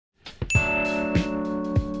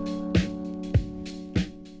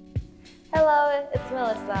it's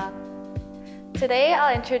Melissa. Today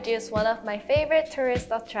I'll introduce one of my favorite tourist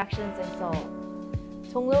attractions in Seoul.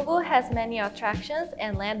 Jongno-gu has many attractions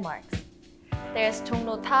and landmarks. There's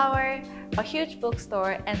Jongno Tower, a huge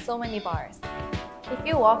bookstore, and so many bars. If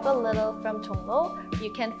you walk a little from Jongno,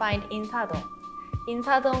 you can find Insadong.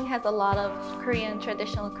 Insadong has a lot of Korean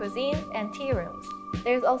traditional cuisines and tea rooms.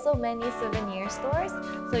 There's also many souvenir stores,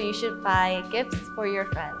 so you should buy gifts for your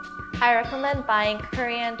friends. I recommend buying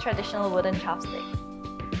Korean traditional wooden chopsticks.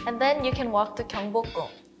 And then you can walk to Gyeongbokgung.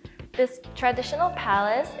 This traditional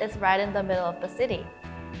palace is right in the middle of the city.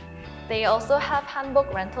 They also have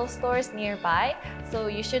hanbok rental stores nearby, so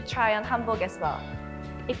you should try on hanbok as well.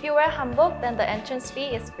 If you wear hanbok, then the entrance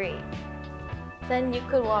fee is free. Then you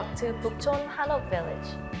could walk to Bukchon Hanok village.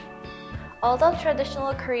 All the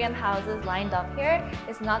traditional Korean houses lined up here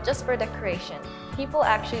is not just for decoration. People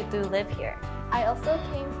actually do live here. I also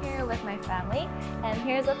came here with my family, and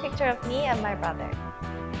here's a picture of me and my brother.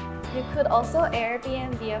 You could also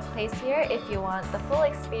Airbnb a place here if you want the full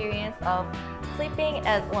experience of sleeping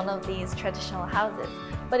at one of these traditional houses,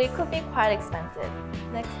 but it could be quite expensive.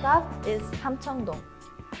 Next stop is Samcheongdong.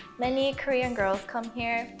 Many Korean girls come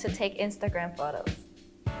here to take Instagram photos.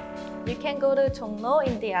 You can go to Jongno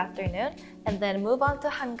in the afternoon and then move on to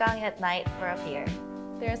Hangang at night for a beer.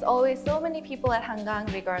 There's always so many people at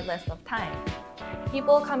Hangang regardless of time.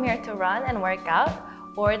 People come here to run and work out,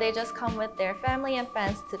 or they just come with their family and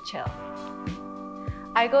friends to chill.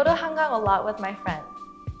 I go to Hangang a lot with my friends.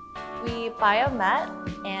 We buy a mat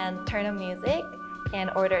and turn on music and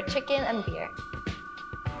order chicken and beer.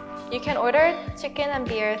 You can order chicken and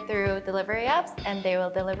beer through delivery apps and they will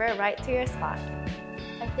deliver right to your spot.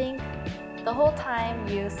 I think the whole time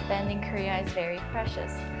you spend in Korea is very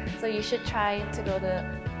precious, so you should try to go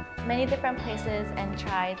to many different places and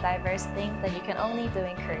try diverse things that you can only do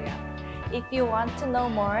in Korea. If you want to know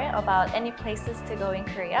more about any places to go in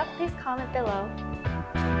Korea, please comment below.